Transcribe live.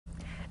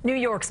New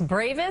York's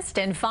Bravest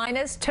and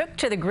Finest took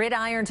to the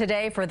gridiron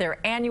today for their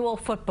annual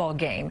football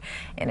game.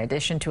 In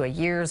addition to a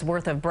year's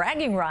worth of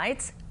bragging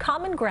rights,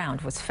 common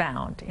ground was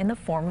found in the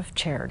form of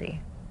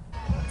charity.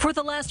 For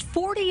the last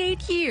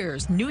 48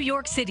 years, New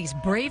York City's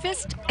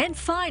Bravest and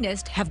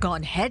Finest have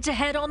gone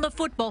head-to-head on the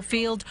football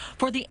field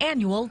for the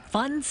annual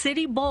Fun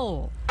City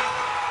Bowl.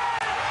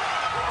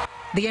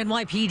 The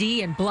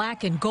NYPD in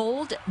black and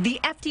gold, the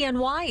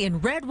FDNY in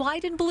red,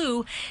 white, and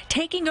blue,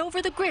 taking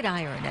over the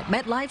gridiron at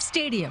MetLife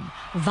Stadium,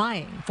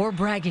 vying for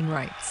bragging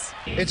rights.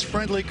 It's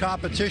friendly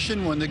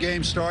competition. When the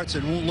game starts,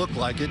 it won't look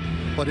like it,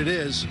 but it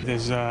is.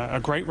 There's a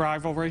great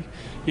rivalry.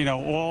 You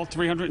know, all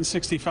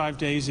 365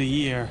 days a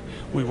year,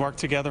 we work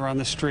together on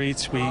the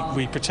streets.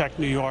 We protect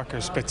New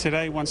Yorkers. But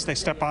today, once they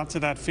step onto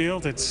that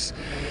field, it's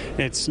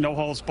no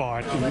holds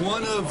barred.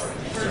 One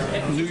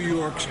of New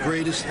York's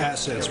greatest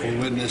assets will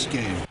win this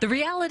game.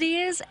 The reality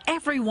is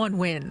everyone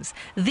wins.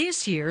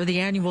 This year, the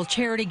annual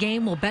charity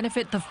game will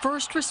benefit the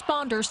First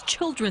Responders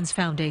Children's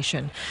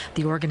Foundation.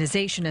 The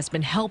organization has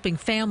been helping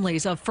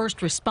families of first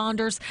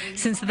responders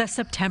since the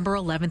September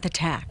 11th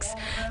attacks.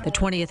 The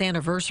 20th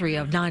anniversary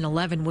of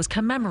 9/11 was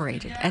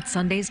commemorated at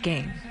Sunday's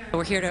game.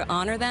 We're here to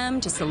honor them,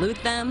 to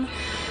salute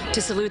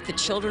the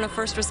children of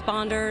first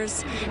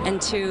responders,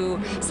 and to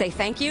say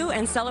thank you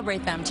and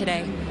celebrate them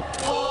today.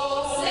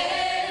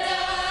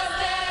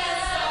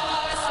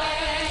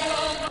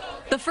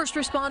 The First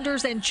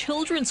Responders and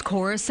Children's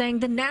Chorus sang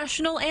the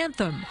national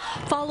anthem,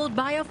 followed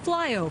by a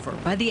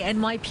flyover by the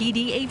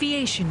NYPD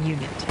Aviation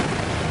Unit.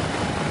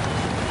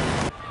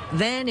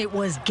 Then it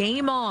was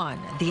game on,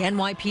 the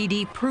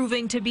NYPD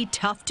proving to be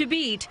tough to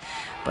beat.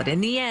 But in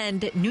the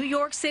end, New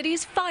York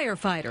City's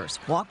firefighters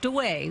walked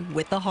away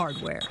with the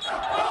hardware.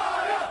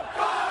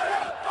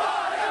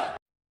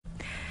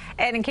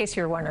 And in case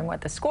you're wondering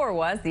what the score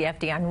was, the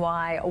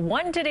FDNY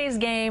won today's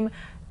game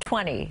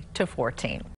 20-14.